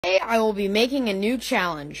Today I will be making a new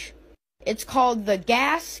challenge. It's called the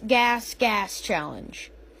Gas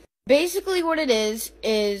Challenge. Basically what it is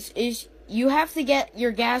you have to get your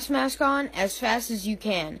gas mask on as fast as you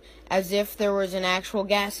can, as if there was an actual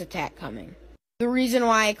gas attack coming. The reason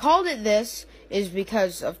why I called it this is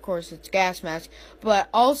because, of course, it's gas mask, but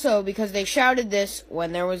also because they shouted this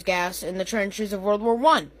when there was gas in the trenches of World War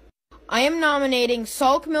I. I am nominating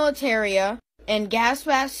Salk Militaria and Gas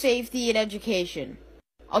Mask Safety and Education.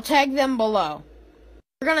 I'll tag them below.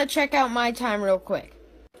 We're gonna check out my time real quick.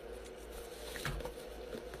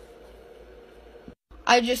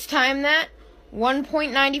 I just timed that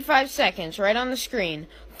 1.95 seconds right on the screen.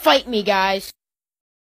 Fight me, guys.